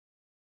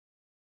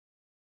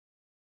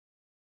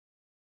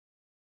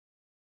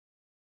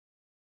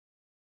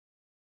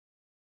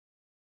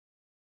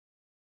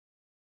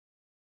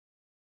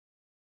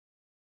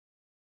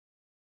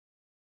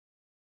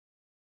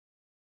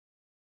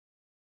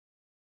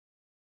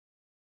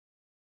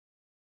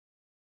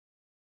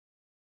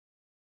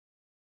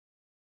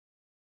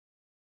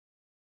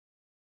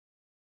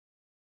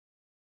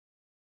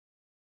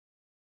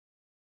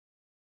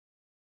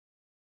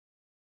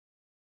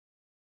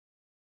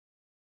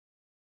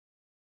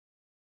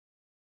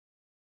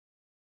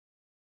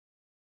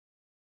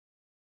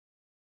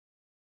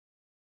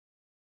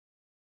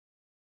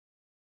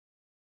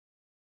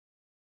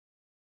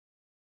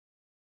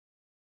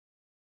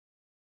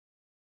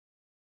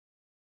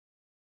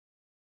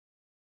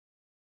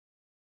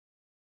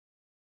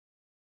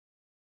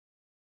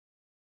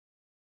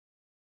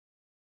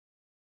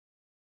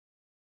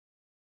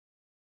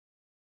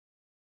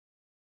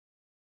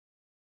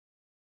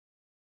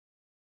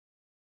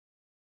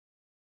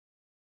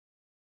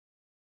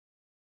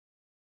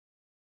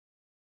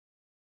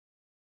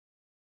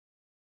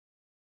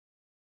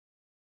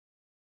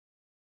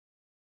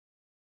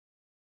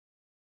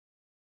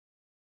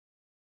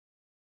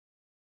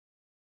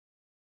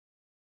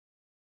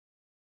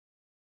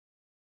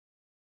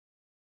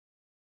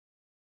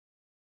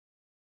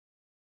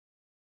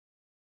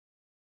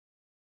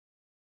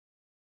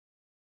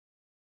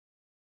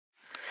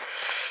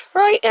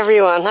Right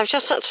everyone, I've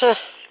just had to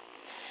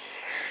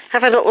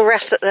have a little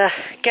rest at the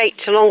gate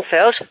to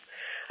Longfield.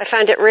 I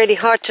found it really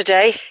hard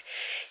today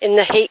in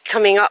the heat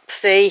coming up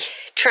the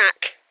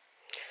track.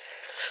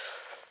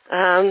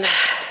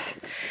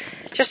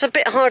 Just a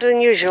bit harder than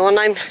usual, and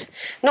I'm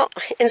not,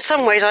 in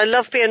some ways I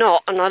love being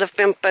hot and I love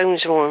being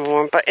bones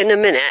warm, but in a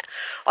minute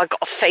I've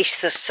got to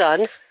face the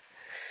sun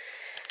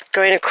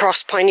going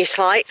across Piney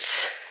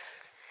Sleights.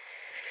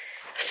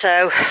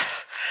 So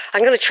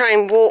I'm going to try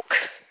and walk.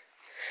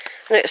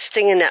 I know it's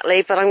stinging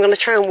Netley, but I'm going to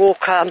try and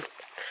walk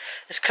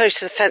as close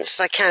to the fence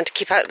as I can to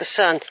keep out the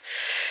sun,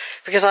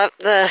 because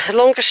the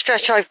longest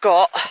stretch I've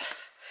got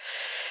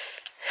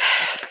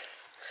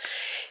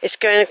is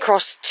going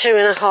across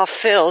 2.5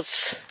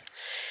 fields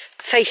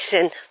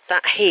facing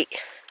that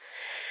heat,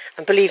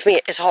 and believe me,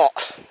 it is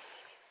hot.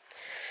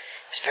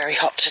 It's very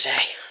hot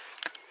today.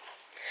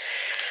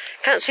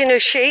 Can't see no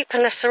sheep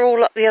unless they're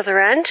all up the other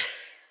end.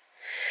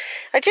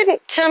 I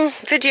didn't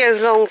video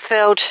long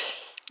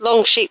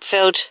sheep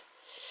field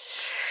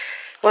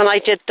when I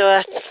did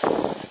the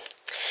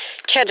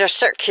cheddar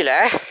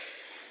circular.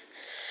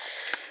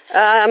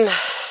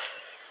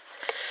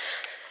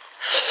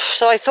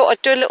 So I thought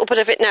I'd do a little bit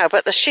of it now,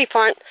 but the sheep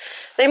aren't,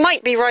 they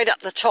might be right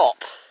up the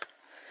top,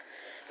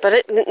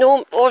 but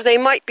or they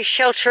might be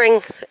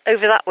sheltering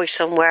over that way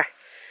somewhere,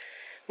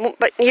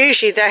 but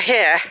usually they're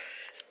here,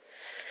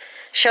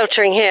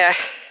 sheltering here.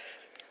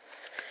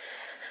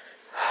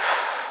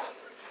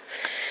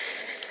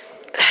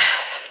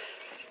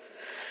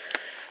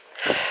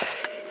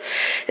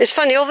 It's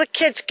funny, all the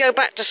kids go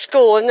back to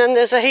school and then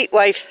there's a heat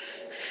wave.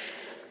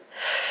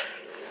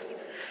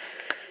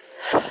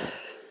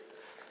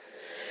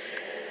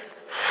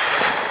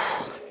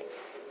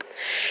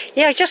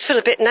 Yeah, I just feel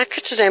a bit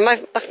knackered today.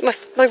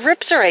 My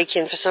ribs are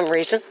aching for some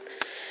reason.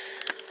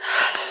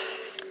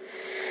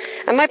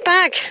 And my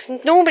bag,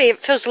 normally it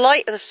feels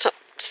light at this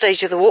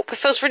stage of the walk, but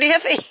it feels really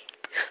heavy.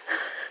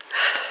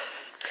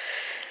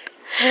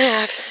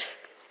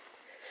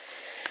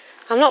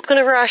 I'm not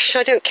going to rush.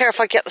 I don't care if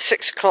I get the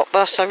 6 o'clock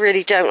bus. I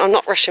really don't. I'm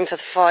not rushing for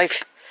the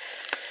 5.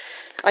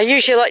 I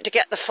usually like to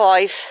get the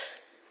 5.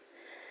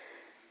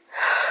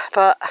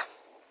 But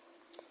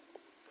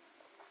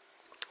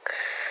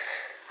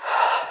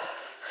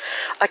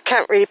I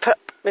can't really put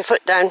my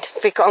foot down,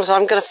 because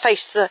I'm going to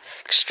face the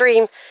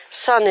extreme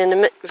sun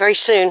very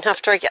soon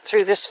after I get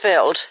through this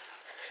field.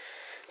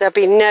 There'll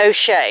be no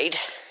shade.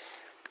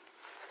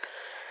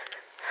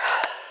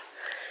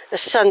 The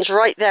sun's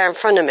right there in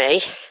front of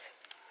me.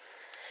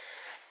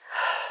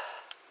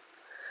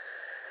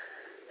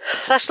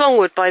 That's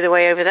Longwood, by the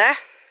way, over there.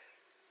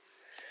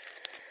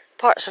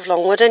 Parts of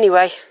Longwood,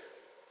 anyway.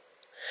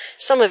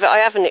 Some of it I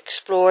haven't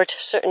explored,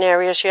 certain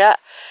areas yet.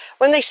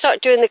 When they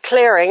start doing the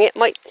clearing, it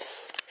might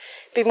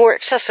be more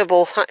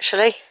accessible,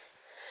 actually.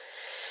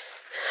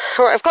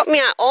 Alright, I've got my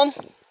hat on.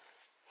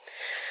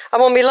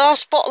 I'm on my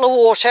last bottle of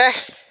water.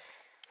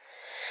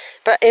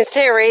 But in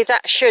theory,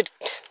 that should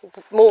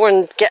more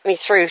than get me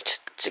through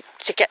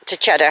to get to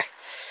Cheddar.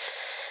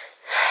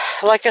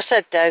 Like I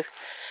said, though,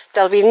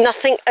 there'll be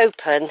nothing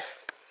open.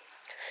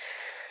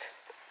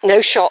 No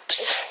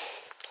shops.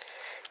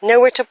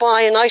 Nowhere to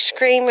buy an ice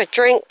cream, a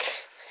drink.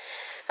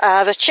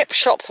 The chip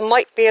shop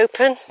might be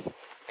open,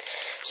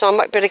 so I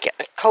might be able to get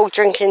a cold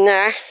drink in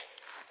there.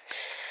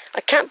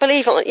 I can't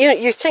believe it.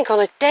 You think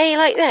on a day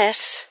like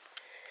this,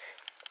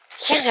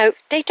 you know,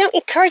 they don't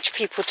encourage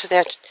people to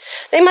there.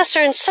 They must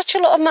earn such a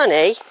lot of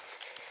money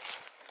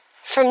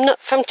from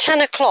 10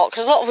 o'clock,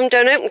 because a lot of them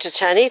don't open to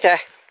 10 either.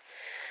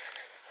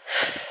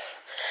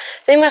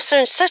 They must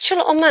earn such a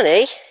lot of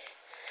money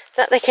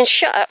that they can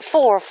shut at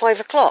 4 or 5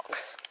 o'clock.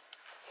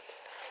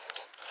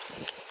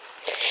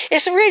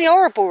 It's really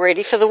horrible,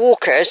 really, for the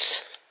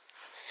walkers.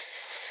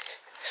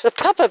 So the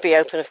pub will be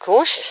open, of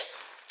course.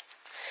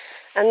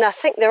 And I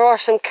think there are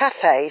some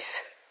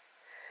cafes.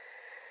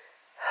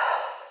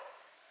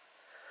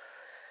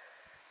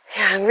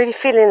 Yeah, I'm really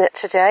feeling it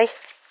today.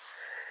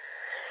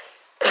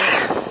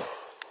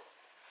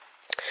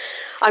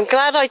 I'm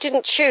glad I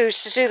didn't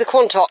choose to do the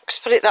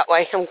Quantox, put it that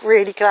way. I'm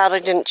really glad I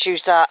didn't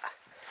choose that.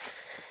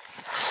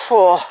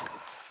 Oh.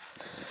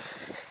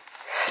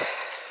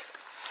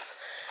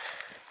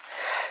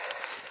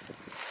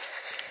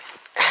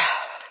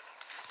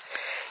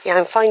 Yeah,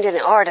 I'm finding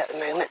it hard at the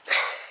moment.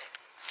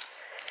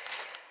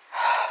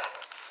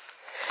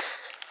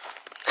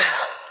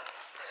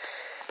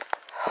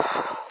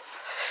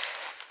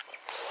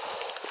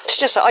 It's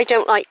just that I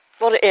don't like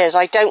what it is.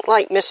 I don't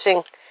like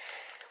missing.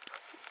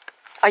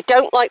 I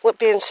don't like what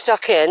being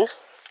stuck in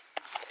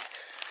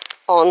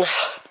on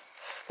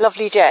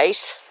lovely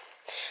days.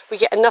 We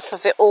get enough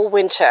of it all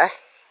winter.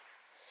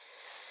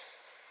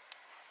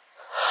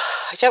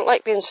 I don't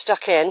like being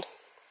stuck in.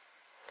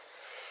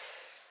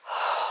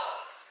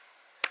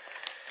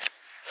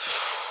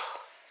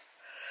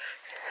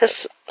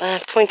 Let's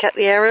point out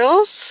the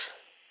aerials.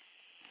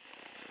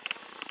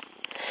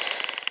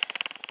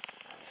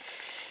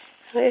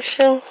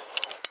 Show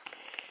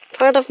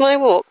part of my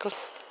walk.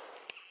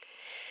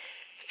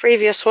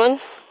 Previous one,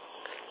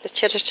 the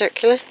Cheddar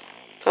Circular,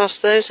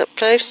 past those up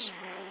close.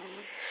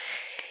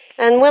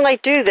 And when I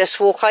do this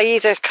walk, I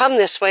either come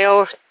this way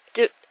or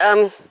do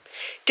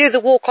the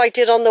walk I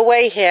did on the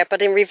way here,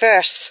 but in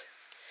reverse.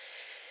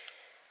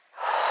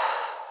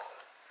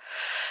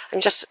 I'm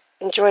just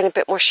enjoying a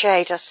bit more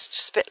shade. That's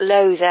just a bit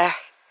low there.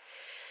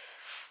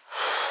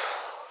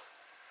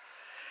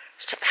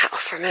 Let's take the hat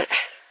off for a minute.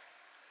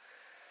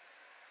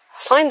 I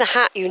find the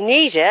hat, you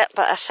need it,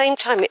 but at the same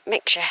time it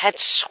makes your head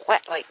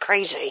sweat like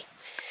crazy.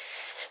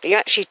 But you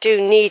actually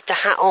do need the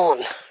hat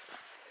on.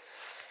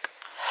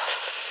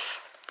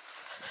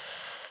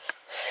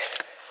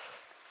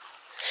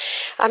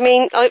 I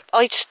mean,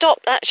 I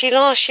stopped, actually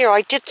last year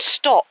I did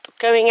stop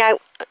going out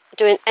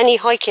doing any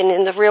hiking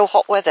in the real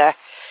hot weather.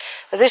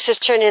 But this is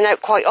turning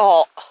out quite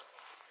hot.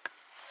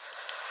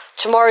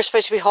 Tomorrow's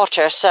supposed to be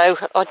hotter, so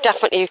I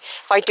definitely,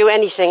 if I do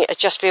anything, it'd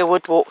just be a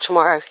wood walk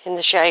tomorrow in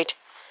the shade.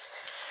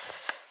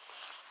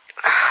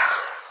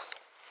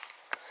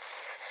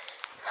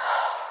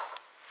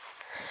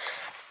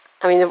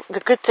 I mean, the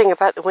good thing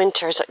about the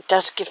winter is it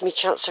does give me a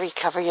chance to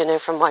recover, you know,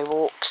 from my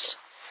walks.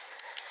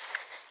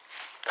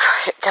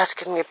 It does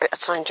give me a bit of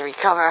time to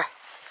recover.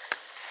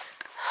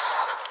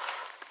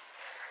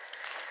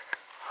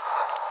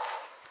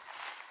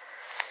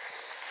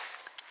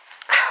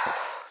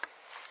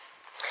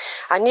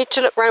 I need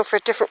to look around for a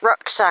different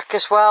rucksack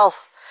as well.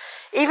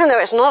 Even though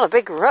it's not a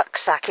big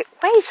rucksack, it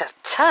weighs a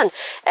ton.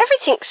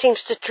 Everything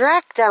seems to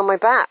drag down my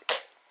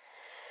back.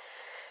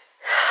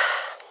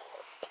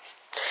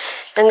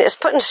 And it's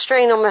putting a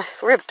strain on my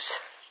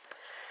ribs.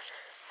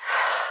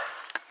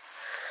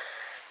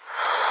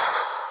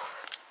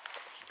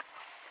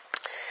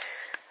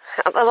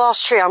 At the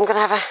last tree, I'm going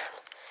to have a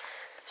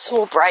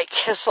small break.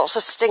 There's lots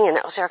of sting in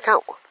it, so I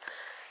can't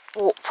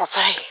walk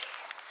properly.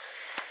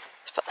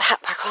 Let's put the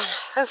hat back on.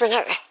 Over and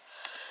out.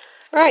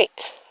 Right.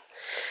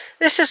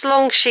 This is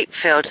Long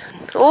Sheepfield.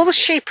 All the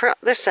sheep are up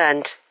this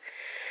end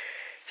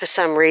for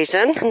some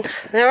reason. And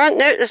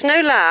there's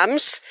no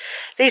lambs.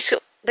 They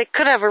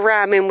could have a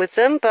ram in with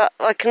them, but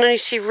I can only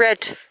see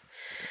red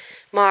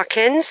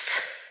markings.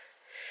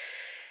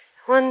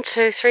 1,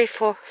 2, 3,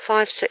 4,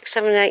 5, 6,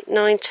 7, 8,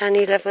 9, 10,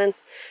 11,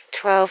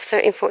 12,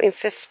 13, 14,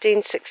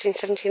 15, 16,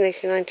 17,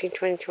 18, 19,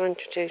 20, 21,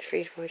 22,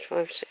 23, 24,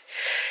 25, 6.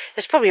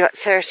 There's probably about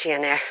 30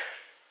 in there.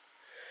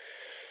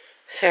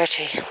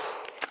 30. I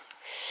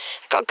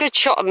got a good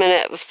shot a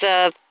minute with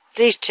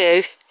these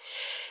two,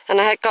 and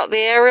I had got the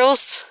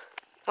aerials,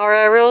 our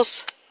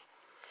aerials.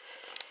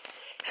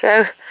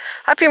 So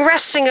I've been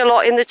resting a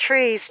lot in the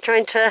trees,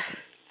 trying to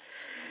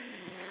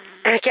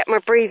get my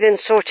breathing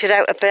sorted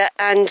out a bit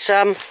and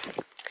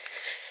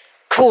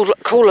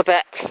cool a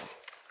bit.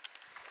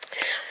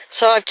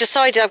 So I've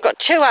decided I've got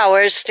 2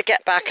 hours to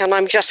get back, and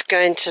I'm just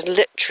going to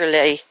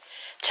literally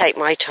take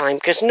my time,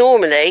 because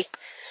normally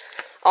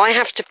I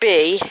have to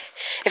be,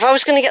 if I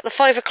was going to get the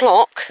 5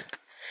 o'clock,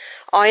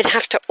 I'd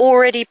have to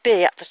already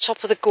be at the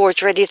top of the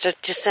gorge ready to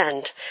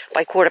descend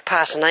by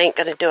 1:15, and I ain't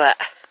going to do it.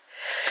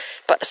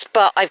 But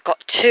I've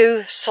got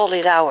 2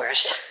 solid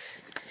hours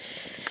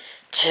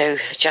to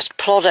just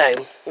plod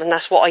home, and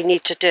that's what I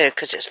need to do,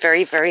 because it's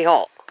very, very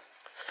hot.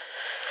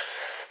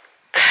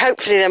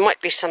 Hopefully there might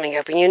be something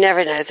open, you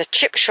never know. The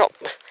chip shop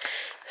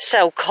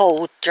sell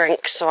cold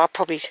drinks, so I'll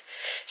probably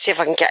see if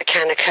I can get a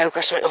can of Coke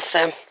or something off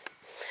them.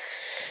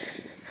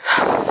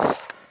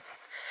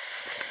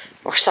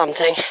 Or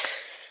something.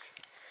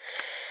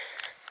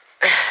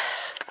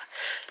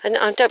 And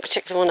I don't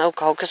particularly want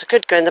alcohol, because I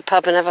could go in the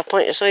pub and have a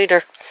pint of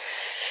cider.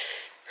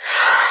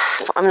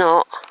 But I'm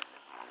not.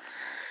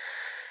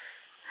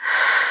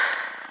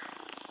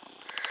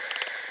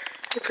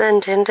 They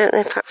blend in, don't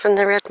they, apart from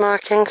the red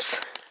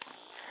markings.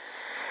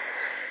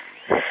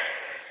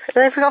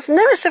 And I've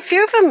noticed a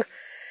few of them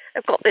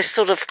have got this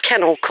sort of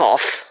kennel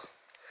cough.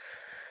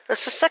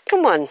 That's the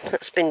second one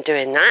that's been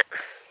doing that.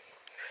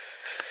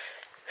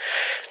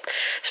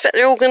 I expect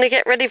they're all going to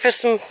get ready for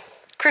some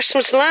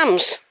Christmas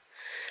lambs,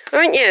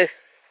 aren't you?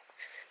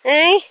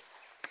 Eh?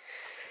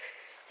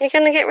 You're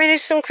going to get ready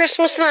for some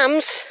Christmas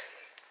lambs?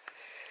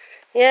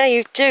 Yeah,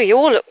 you do. You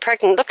all look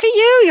pregnant. Look at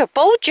you, you're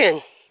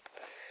bulging.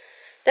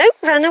 Don't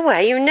run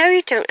away, you know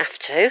you don't have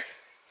to.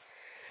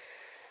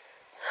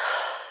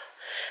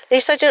 At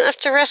least I don't have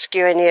to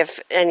rescue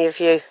any of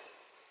you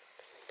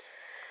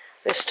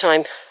this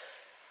time.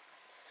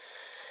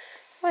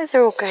 Why are they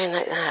all going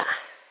like that?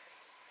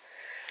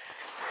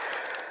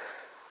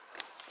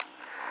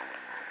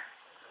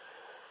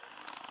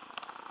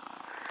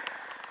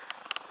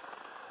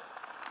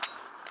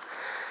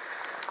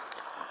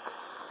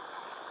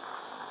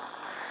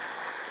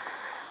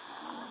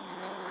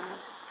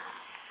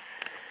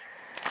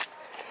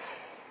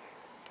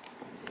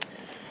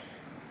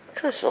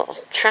 There's a lot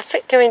of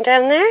traffic going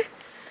down there.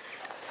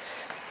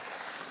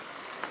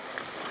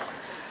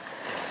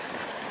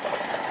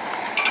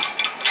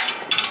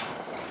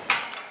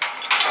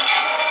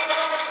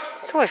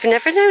 Oh, I've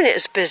never known it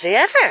as busy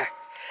ever.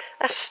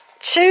 That's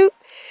a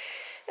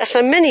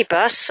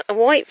minibus, a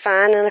white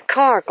van and a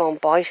car gone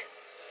by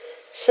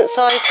since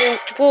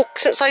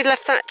I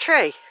left that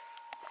tree.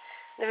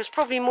 There was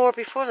probably more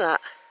before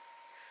that.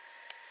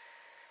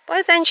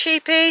 Bye then,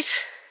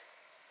 sheepies.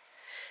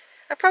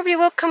 I probably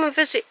will come and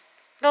visit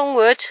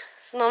Longwood,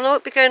 so I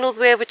won't be going all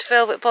the way over to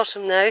Velvet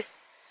Bottom now.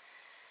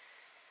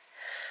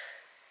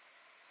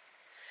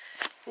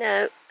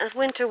 No, a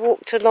winter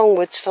walk to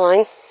Longwood's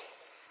fine.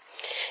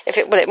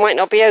 Well, it might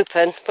not be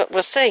open, but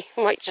we'll see.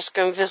 I might just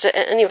go and visit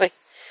it anyway.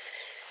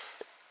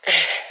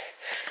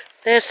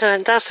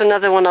 That's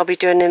another one I'll be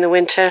doing in the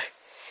winter.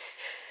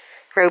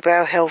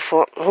 Rowbow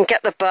Hillfort. And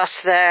get the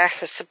bus there.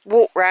 Just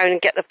walk round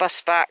and get the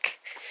bus back.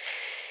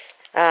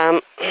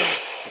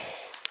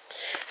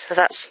 So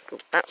that's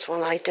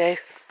one I do.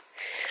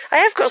 I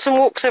have got some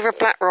walks over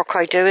Blackrock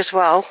I do as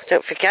well,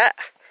 don't forget.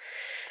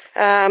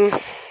 When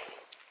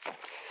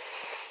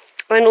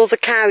all the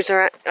cows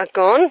are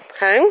gone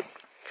home,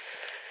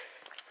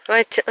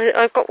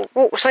 I've got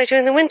walks I do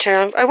in the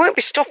winter. I won't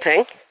be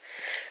stopping.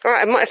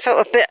 Alright, I might have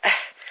felt a bit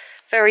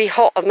very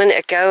hot a minute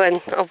ago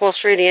and I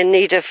was really in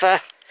need of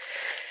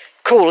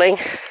cooling,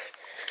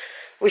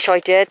 which I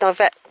did. I've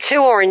had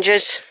 2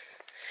 oranges.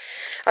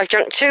 I've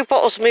drunk 2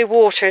 bottles of my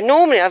water.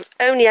 Normally I've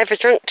only ever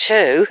drunk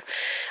 2.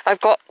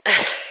 I've got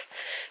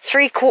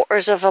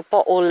 3/4 of a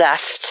bottle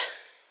left,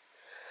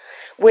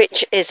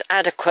 which is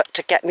adequate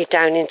to get me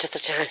down into the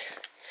town,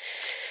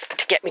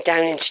 to get me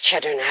down into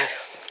Cheddar now.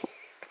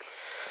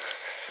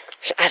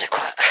 It's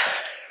adequate.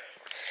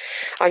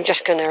 I'm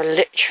just going to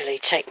literally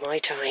take my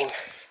time.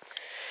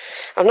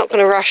 I'm not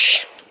going to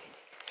rush.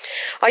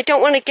 I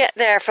don't want to get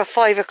there for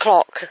 5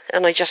 o'clock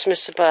and I just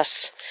miss the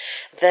bus.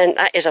 Then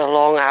that is a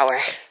long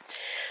hour.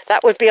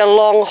 That would be a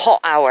long hot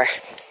hour.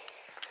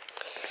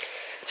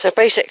 So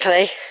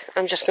basically,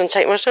 I'm just going to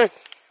take my time.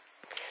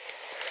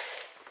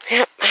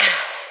 Yep.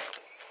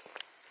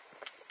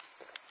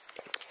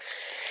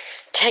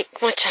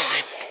 Take my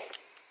time.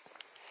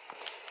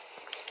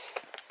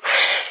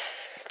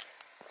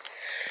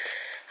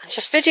 I'm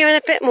just videoing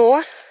a bit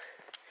more.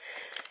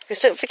 Because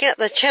don't forget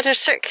the Cheddar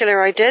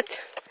Circular I did.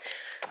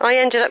 I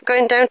ended up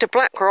going down to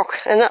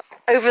Blackrock and up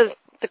over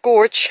the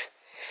gorge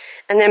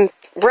and then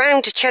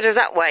round to Cheddar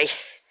that way.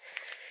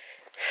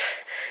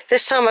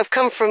 This time I've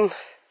come from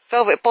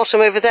Velvet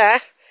Bottom over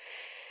there,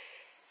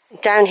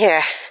 down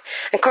here.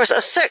 And of course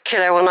the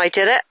circular when I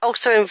did it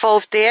also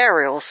involved the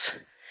aerials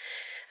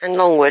and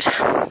Longwood.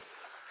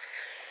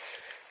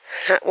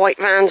 That white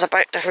van's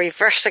about to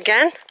reverse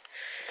again.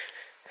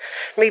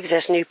 Maybe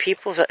there's new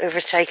people that have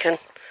overtaken.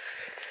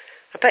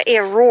 I bet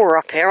he'll roar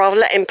up here. I'll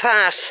let him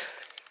pass.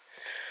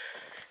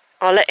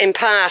 I'll let him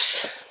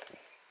pass.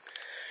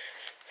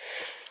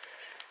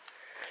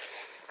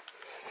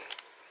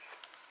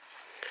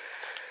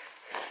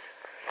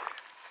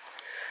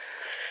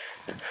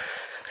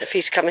 If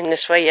he's coming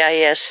this way, yeah,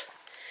 he is.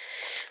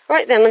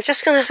 Right then, I'm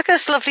just going to look at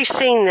this lovely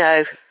scene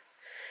though.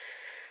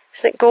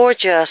 Isn't it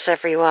gorgeous,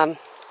 everyone?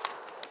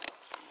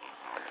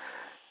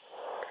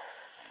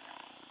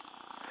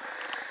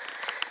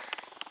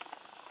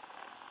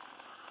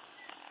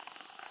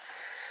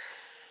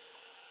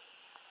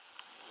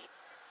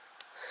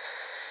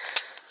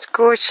 It's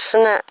gorgeous,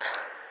 isn't it?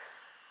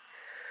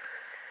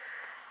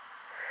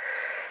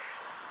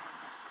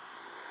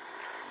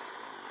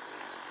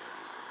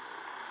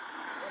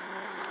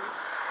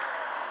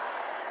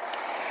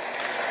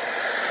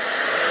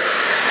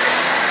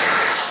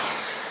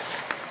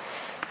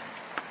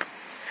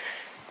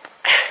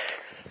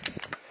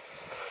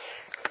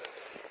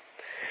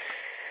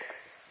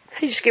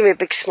 He just gave me a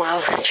big smile,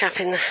 the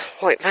chap in the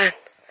white van.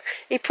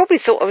 He probably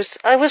thought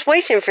I was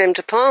waiting for him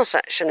to pass,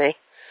 actually.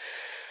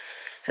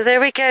 So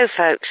there we go,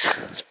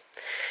 folks.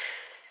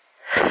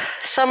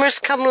 Summer's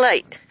come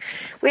late.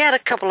 We had a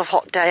couple of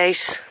hot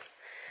days.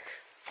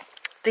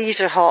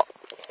 These are hot.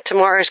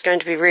 Tomorrow's going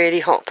to be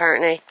really hot,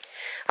 apparently.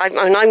 I'm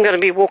going to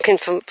be walking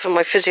for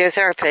my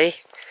physiotherapy.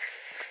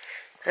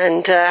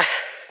 And then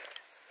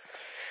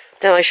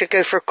I should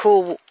go for a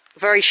cool,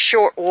 very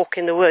short walk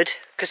in the wood.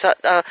 Because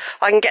I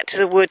can get to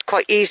the wood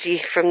quite easy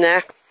from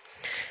there.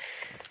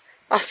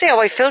 I'll see how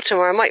I feel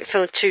tomorrow. I might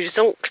feel too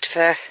zonked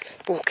for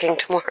walking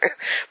tomorrow.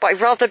 But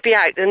I'd rather be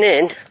out than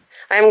in.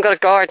 I haven't got a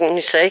garden,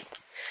 you see.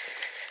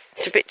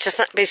 It's a bit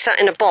to be sat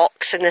in a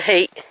box in the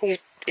heat.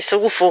 It's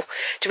awful.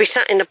 To be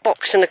sat in a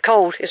box in the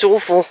cold is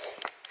awful.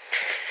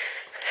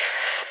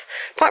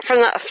 Apart from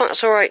that, the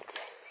flat's alright.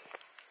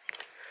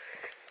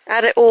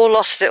 Had it all,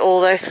 lost it all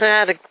though. I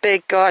had a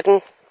big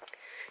garden,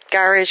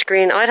 garage,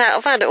 green.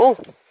 I've had it all.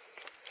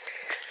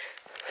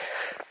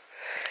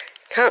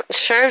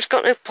 Shower's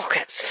got no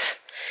pockets.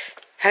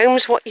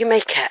 Home's what you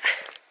make it.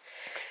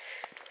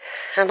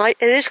 And it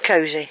is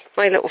cosy.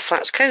 My little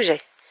flat's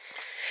cosy.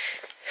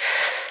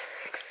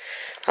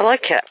 I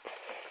like it.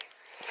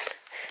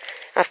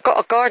 I've got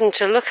a garden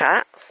to look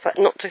at, but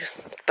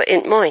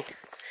in mine.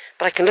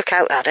 But I can look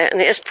out at it,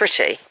 and it is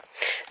pretty.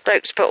 The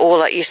bloke's put all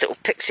like these little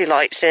pixie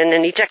lights in,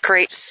 and he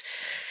decorates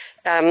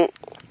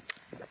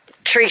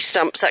tree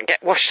stumps that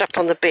get washed up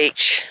on the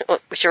beach,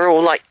 which are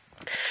all like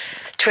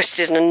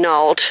twisted and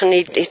gnarled, and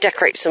he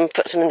decorates them,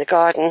 puts them in the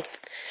garden.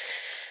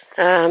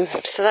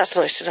 So that's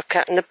nice to look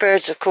at. And the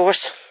birds, of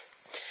course.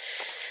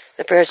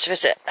 The birds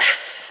visit.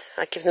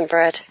 I give them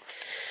bread.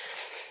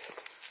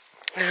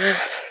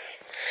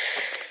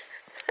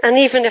 And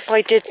even if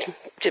I did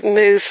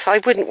move, I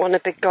wouldn't want a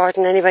big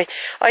garden anyway.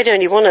 I'd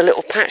only want a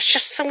little patch,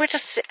 just somewhere to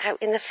sit out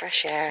in the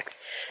fresh air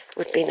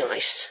would be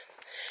nice.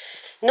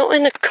 Not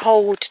in a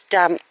cold,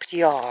 damp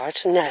yard,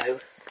 no.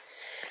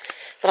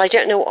 But I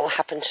don't know what will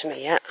happen to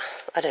me yet.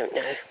 I don't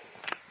know.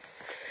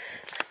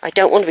 I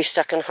don't want to be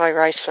stuck in a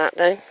high-rise flat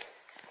though.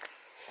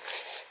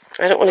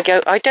 I don't want to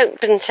go, I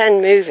don't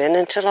intend moving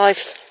until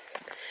I've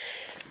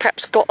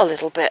perhaps got a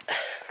little bit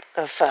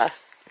of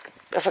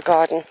a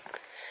garden.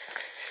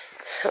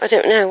 I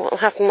don't know what will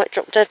happen, might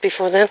drop dead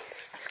before then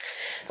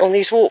on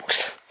these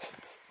walks.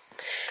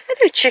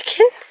 Hello,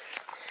 chicken.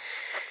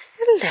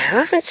 Hello,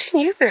 I haven't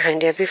seen you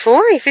behind here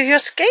before. Have you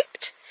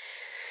escaped?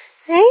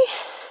 Hey?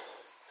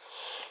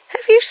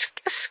 Have you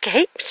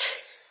escaped?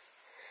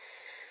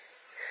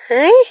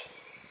 Hey?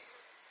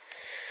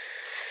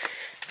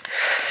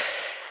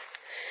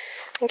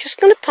 I'm just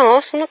going to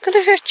pass, I'm not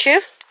going to hurt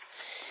you.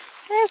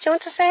 Yeah, do you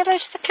want to say hello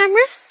to the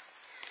camera?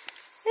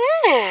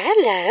 Yeah,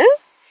 hello.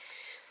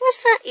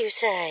 What's that you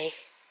say?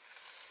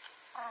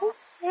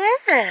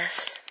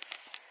 Yes.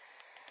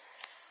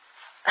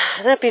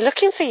 They'll be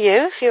looking for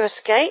you if you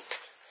escape.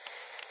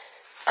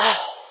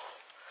 Oh,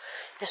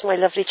 there's my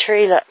lovely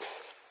tree, look.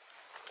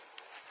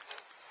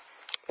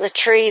 The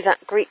tree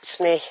that greets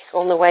me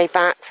on the way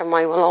back from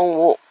my long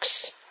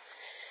walks.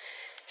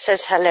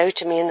 Says hello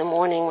to me in the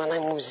morning when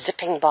I'm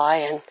zipping by,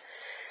 and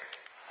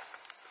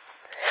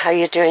how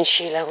you doing,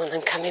 Sheila, when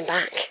I'm coming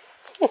back.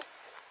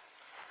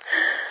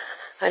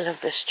 I love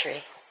this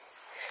tree.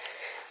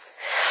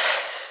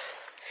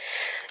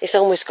 He's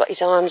almost got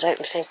his arms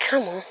open saying,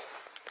 come on,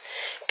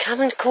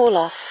 come and cool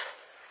off.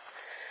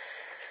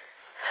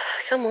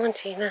 Come on,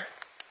 Tina.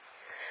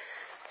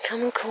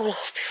 Come and cool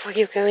off before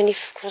you go any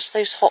across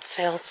those hot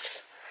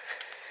fields.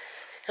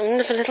 Come and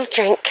have a little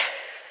drink.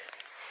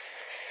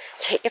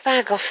 Take your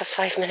bag off for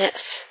 5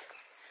 minutes.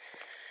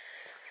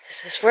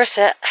 This is worth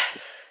it.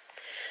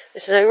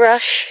 There's no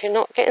rush. You're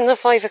not getting the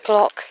 5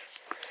 o'clock.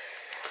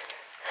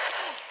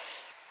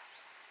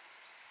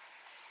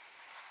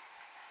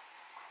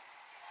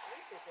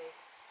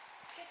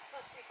 Kids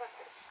must be back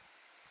at school.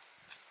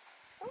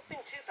 It's not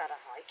been too bad a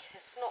hike.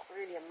 It's not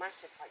really a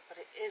massive hike, but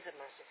it is a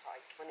massive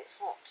hike when it's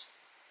hot.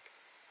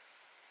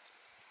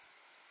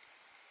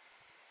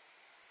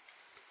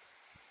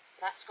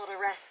 That's got to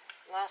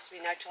last me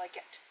now till I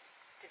get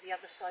to the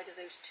other side of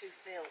those 2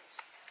 fields.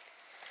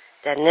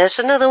 Then there's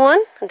another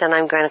one, and then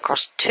I'm going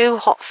across 2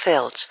 hot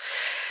fields.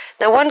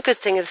 Now, one good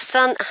thing is the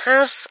sun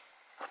has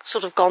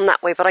sort of gone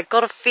that way, but I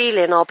got a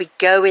feeling I'll be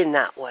going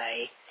that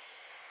way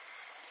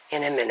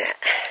in a minute.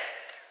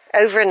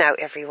 Over and out,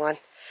 everyone.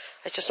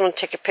 I just want to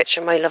take a picture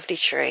of my lovely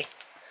tree.